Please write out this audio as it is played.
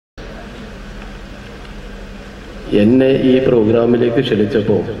എന്നെ ഈ പ്രോഗ്രാമിലേക്ക്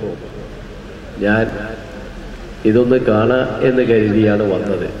ക്ഷണിച്ചപ്പോൾ ഞാൻ ഇതൊന്ന് കാണാം എന്ന് കരുതിയാണ്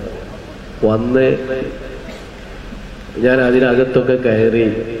വന്നത്. വന്ന് ഞാൻ അതിനകത്തൊക്കെ കയറി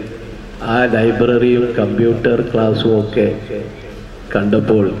ആ ലൈബ്രറിയും കമ്പ്യൂട്ടർ ക്ലാസ്സും ഒക്കെ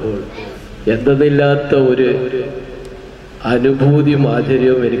കണ്ടപ്പോൾ എന്തെന്നില്ലാത്ത ഒരു അനുഭൂതിയും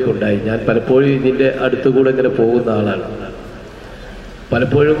ആശ്ചര്യവും എനിക്കുണ്ടായി. ഞാൻ പലപ്പോഴും ഇതിൻ്റെ അടുത്തുകൂടെ ഇങ്ങനെ പോകുന്ന ആളാണ്.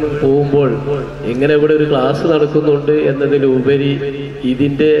 പലപ്പോഴും പോകുമ്പോൾ എങ്ങനെ ഇവിടെ ഒരു ക്ലാസ് നടക്കുന്നുണ്ട് എന്നതിലുപരി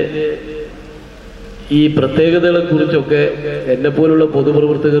ഇതിൻ്റെ ഈ പ്രത്യേകതകളെ കുറിച്ചൊക്കെ എന്നെപ്പോലുള്ള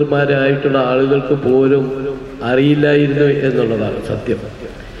പൊതുപ്രവർത്തകന്മാരായിട്ടുള്ള ആളുകൾക്ക് പോലും അറിയില്ലായിരുന്നു എന്നുള്ളതാണ് സത്യം.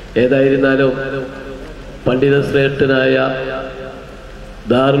 ഏതായിരുന്നാലും പണ്ഡിത ശ്രേഷ്ഠനായ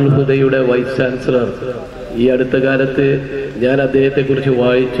ദാറുൽ ഹുദയുടെ വൈസ് ചാൻസലർ ഈ അടുത്ത കാലത്ത് ഞാൻ അദ്ദേഹത്തെക്കുറിച്ച്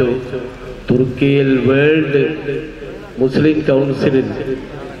വായിച്ചു. തുർക്കിയിൽ വേൾഡ് മുസ്ലിം കൗൺസിലിൽ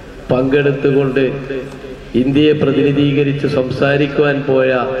പങ്കെടുത്തുകൊണ്ട് ഇന്ത്യയെ പ്രതിനിധീകരിച്ച് സംസാരിക്കുവാൻ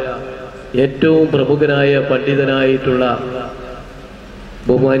പോയ ഏറ്റവും പ്രമുഖനായ പണ്ഡിതനായിട്ടുള്ള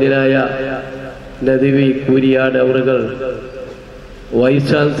ബഹുമാന്യനായ നദിവി കൂരിയാട് അവറുകൾ വൈസ്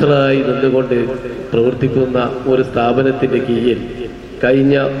ചാൻസലറായി നിന്നുകൊണ്ട് പ്രവർത്തിക്കുന്ന ഒരു സ്ഥാപനത്തിൻ്റെ കീഴിൽ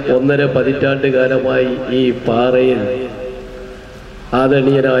കഴിഞ്ഞ 1.5 പതിറ്റാണ്ട് കാലമായി ഈ പാറയിൽ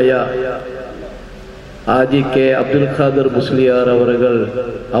ആദരണീയനായ ആജി കെ അബ്ദുൽ ഖാദർ മുസ്ലിയാർ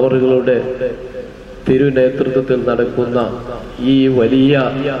അവറുകളുടെ തിരുനേതൃത്വത്തിൽ നടക്കുന്ന ഈ വലിയ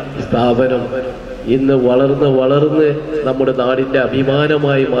സ്ഥാപനം ഇന്ന് വളർന്ന് നമ്മുടെ നാടിൻ്റെ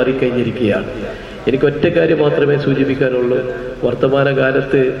അഭിമാനമായി മാറിക്കഴിഞ്ഞിരിക്കുകയാണ്. എനിക്ക് ഒറ്റ കാര്യം മാത്രമേ സൂചിപ്പിക്കാനുള്ളൂ.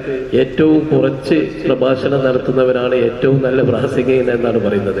 വർത്തമാനകാലത്ത് ഏറ്റവും കുറച്ച് പ്രഭാഷണം നടത്തുന്നവരാണ് ഏറ്റവും നല്ല പ്രാസംഗികൻ എന്നാണ്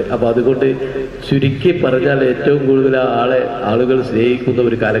പറയുന്നത്. അപ്പോൾ അതുകൊണ്ട് ചുരുക്കി പറഞ്ഞാൽ ഏറ്റവും കൂടുതൽ ആളുകൾ സ്നേഹിക്കുന്ന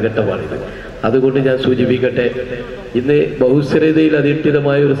ഒരു കാലഘട്ടമാണിത്. അതുകൊണ്ട് ഞാൻ സൂചിപ്പിക്കട്ടെ, ഇന്ന് ബഹുസ്വരതയിൽ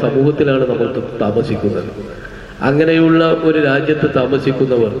അധിഷ്ഠിതമായ ഒരു സമൂഹത്തിലാണ് നമ്മൾ താമസിക്കുന്നത്. അങ്ങനെയുള്ള ഒരു രാജ്യത്ത്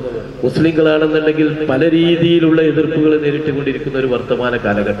താമസിക്കുന്നവർ മുസ്ലിങ്ങളാണെന്നുണ്ടെങ്കിൽ പല രീതിയിലുള്ള എതിർപ്പുകൾ നേരിട്ടുകൊണ്ടിരിക്കുന്ന ഒരു വർത്തമാന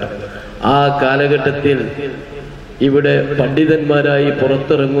കാലഘട്ടം. ആ കാലഘട്ടത്തിൽ ഇവിടെ പണ്ഡിതന്മാരായി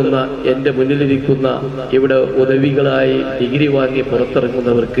പുറത്തിറങ്ങുന്ന എൻ്റെ മുന്നിലിരിക്കുന്ന ഇവിടെ ഉദവികളായി ഡിഗ്രി വാങ്ങി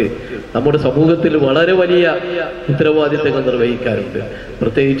പുറത്തിറങ്ങുന്നവർക്ക് നമ്മുടെ സമൂഹത്തിൽ വളരെ വലിയ ഉത്തരവാദിത്തങ്ങൾ നിർവഹിക്കാറുണ്ട്.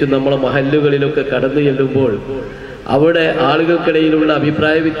 പ്രത്യേകിച്ചും നമ്മളെ മഹല്ലുകളിലൊക്കെ കടന്നു ചെല്ലുമ്പോൾ അവിടെ ആളുകൾക്കിടയിലുള്ള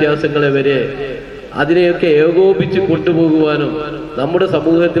അഭിപ്രായ വ്യത്യാസങ്ങളെ വരെ അതിനെയൊക്കെ ഏകോപിച്ച് കൊണ്ടുപോകുവാനും നമ്മുടെ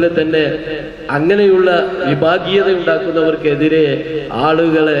സമൂഹത്തിലെ തന്നെ അങ്ങനെയുള്ള വിഭാഗീയത ഉണ്ടാക്കുന്നവർക്കെതിരെ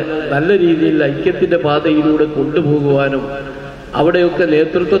ആളുകളെ നല്ല രീതിയിൽ ഐക്യത്തിന്റെ പാതയിലൂടെ കൊണ്ടുപോകുവാനും അവിടെയൊക്കെ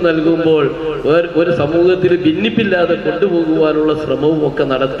നേതൃത്വം നൽകുമ്പോൾ ഒരു സമൂഹത്തിൽ ഭിന്നിപ്പില്ലാതെ കൊണ്ടുപോകുവാനുള്ള ശ്രമവും ഒക്കെ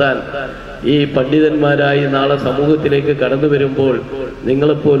നടത്താൻ ഈ പണ്ഡിതന്മാരായി നാളെ സമൂഹത്തിലേക്ക് കടന്നു വരുമ്പോൾ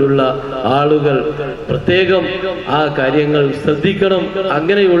നിങ്ങളെപ്പോലുള്ള ആളുകൾ പ്രത്യേകം ആ കാര്യങ്ങൾ ശ്രദ്ധിക്കണം.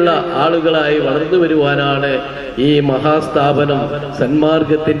 അങ്ങനെയുള്ള ആളുകളായി വളർന്നു വരുവാനാണ് ഈ മഹാസ്ഥാപനം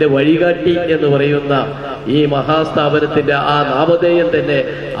സന്മാർഗത്തിന്റെ വഴികാട്ടി എന്ന് പറയുന്ന ഈ മഹാസ്ഥാപനത്തിന്റെ ആ നാമധേയം തന്നെ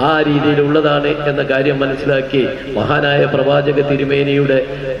ആ രീതിയിലുള്ളതാണ് എന്ന കാര്യം മനസ്സിലാക്കി മഹാനായ പ്രവാചക തിരുമേനിയുടെ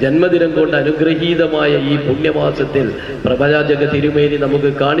ജന്മദിനം കൊണ്ട് അനുഗ്രഹീതമായ ഈ പുണ്യമാസത്തിൽ പ്രവാചക തിരുമേനി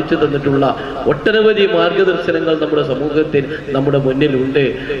നമുക്ക് കാണിച്ചു തന്നിട്ടുള്ള ഒട്ടനവധി മാർഗദർശനങ്ങൾ നമ്മുടെ സമൂഹത്തിൽ നമ്മുടെ മുന്നിലുണ്ട്.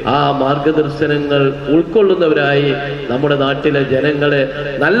 ആ മാർഗദർശനങ്ങൾ ഉൾക്കൊള്ളുന്നവരായി നമ്മുടെ നാട്ടിലെ ജനങ്ങളെ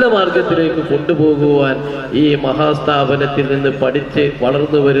നല്ല മാർഗത്തിലേക്ക് കൊണ്ടുപോകുവാൻ ഈ മഹാസ്ഥാപനത്തിൽ നിന്ന് പഠിച്ച്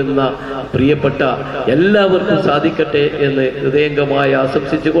വളർന്നു വരുന്ന പ്രിയപ്പെട്ട എല്ലാവർക്കും സാധിക്കട്ടെ എന്ന് ഹൃദയംഗമായി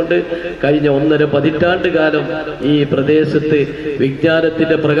ആശംസിച്ചുകൊണ്ട് കഴിഞ്ഞ 1.5 പതിറ്റാണ്ട് കാലം ഈ പ്രദേശത്ത്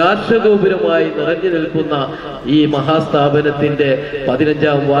വിജ്ഞാനത്തിന്റെ പ്രകാശഗോപുരമായി നിറഞ്ഞു നിൽക്കുന്ന ഈ മഹാസ്ഥാപനത്തിന്റെ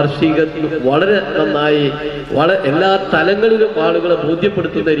 15ാം വാർഷിക വളരെ നന്നായി എല്ലാ തലങ്ങളിലും ആളുകളെ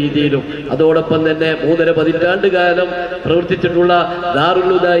ബോധ്യപ്പെടുത്തുന്ന രീതിയിലും അതോടൊപ്പം തന്നെ 3.5 പതിറ്റാണ്ട് കാലം പ്രവർത്തിച്ചിട്ടുള്ള ദാറുൽ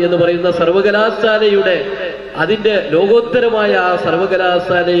ഹുദ എന്ന് പറയുന്ന സർവകലാശാലയുടെ അതിന്റെ ലോകോത്തരമായ ആ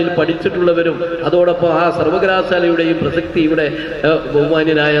സർവകലാശാലയിൽ പഠിച്ചിട്ടുള്ളവരും അതോടൊപ്പം ആ സർവകലാശാലയുടെയും പ്രസക്തി ഇവിടെ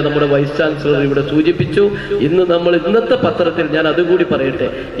ബഹുമാന്യനായ നമ്മുടെ വൈസ് ചാൻസലർ ഇവിടെ സൂചിപ്പിച്ചു. ഇന്നത്തെ പത്രത്തിൽ ഞാൻ അതുകൂടി പറയട്ടെ,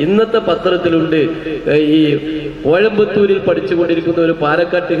 ഇന്നത്തെ പത്രത്തിലുണ്ട് ഈ കോയമ്പത്തൂരിൽ പഠിച്ചുകൊണ്ടിരിക്കുന്ന ഒരു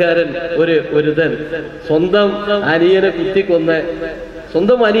പാലക്കാട്ടുകാരൻ ഒരുതൻ സ്വന്തം അനിയനെ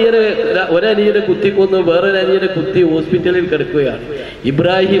കുത്തിക്കൊന്ന് വേറൊരു അനിയനെ കുത്തി ഹോസ്പിറ്റലിൽ കിടക്കുകയാണ്.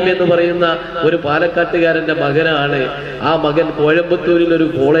 ഇബ്രാഹിം എന്ന് പറയുന്ന ഒരു പാലക്കാട്ടുകാരന്റെ മകനാണ്. ആ മകൻ കോയമ്പത്തൂരിൽ ഒരു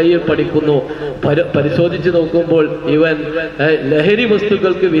കോളേജിൽ പഠിക്കുന്നു. പരിശോധിച്ച് നോക്കുമ്പോൾ ഇവൻ ലഹരി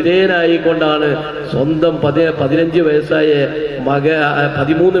വസ്തുക്കൾക്ക് വിധേയനായിക്കൊണ്ടാണ് സ്വന്തം 15 വയസ്സായ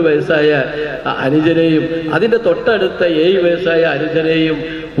 13 വയസ്സായ അനുജനെയും അതിന്റെ തൊട്ടടുത്ത 7 വയസ്സായ അനുജനെയും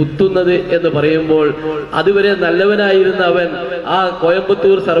കുത്തുന്നത് എന്ന് പറയുമ്പോൾ അതുവരെ നല്ലവനായിരുന്ന അവൻ ആ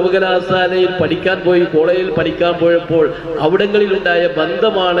കോയമ്പത്തൂർ സർവകലാശാലയിൽ പഠിക്കാൻ പോയി, കോളേജിൽ പഠിക്കാൻ പോയപ്പോൾ അവിടങ്ങളിലുണ്ടായ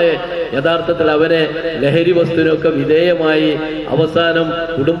ബന്ധമാണ് യഥാർത്ഥത്തിൽ അവനെ ലഹരി വസ്തുവിനൊക്കെ വിധേയമായി അവസാനം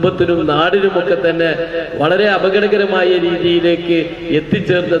കുടുംബത്തിനും നാടിനുമൊക്കെ തന്നെ വളരെ അപകടകരമായ രീതിയിലേക്ക്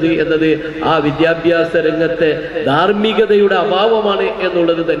എത്തിച്ചേർന്നത് എന്നത് ആ വിദ്യാഭ്യാസ രംഗത്തെ ധാർമ്മികതയുടെ അഭാവമാണ്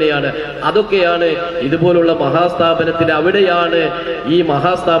എന്നുള്ളത് തന്നെയാണ്. അതൊക്കെയാണ് ഇതുപോലുള്ള മഹാസ്ഥാപനത്തിന്, അവിടെയാണ് ഈ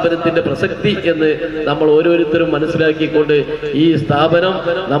മഹാസ്ഥാപനത്തിന്റെ പ്രസക്തി എന്ന് നമ്മൾ ഓരോരുത്തരും മനസ്സിലാക്കിക്കൊണ്ട് ഈ സ്ഥാപനം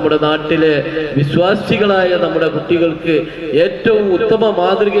നമ്മുടെ നാട്ടിലെ വിശ്വാസികളായ നമ്മുടെ കുട്ടികൾക്ക് ഏറ്റവും ഉത്തമ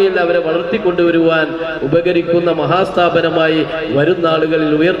മാതൃകയിൽ അവരെ വളർത്തിക്കൊണ്ടുവരുവാൻ ഉപകരിക്കുന്ന മഹാസ്ഥാപനമായി വരുന്ന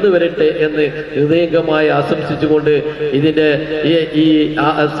ആളുകളിൽ ഉയർന്നു വരട്ടെ എന്ന് ഹൃദയംഗമായി ആശംസിച്ചുകൊണ്ട് ഇതിന്റെ ഈ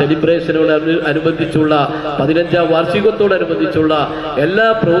സെലിബ്രേഷനോട് അനുബന്ധിച്ചുള്ള 15ാം വാർഷികത്തോടനുബന്ധിച്ചുള്ള എല്ലാ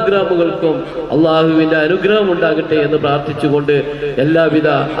പ്രോഗ്രാമുകൾക്കും അള്ളാഹുവിന്റെ അനുഗ്രഹം ഉണ്ടാകട്ടെ എന്ന് പ്രാർത്ഥിച്ചുകൊണ്ട് എല്ലാവിധ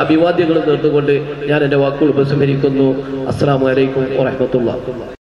അഭിവാദ്യങ്ങളും നേർന്നുകൊണ്ട് ഞാൻ എന്റെ വാക്കുകൾ ഉപസംഹരിക്കുന്നു. അസ്സലാമു അലൈക്കും വറഹ്മത്തുള്ളാഹി.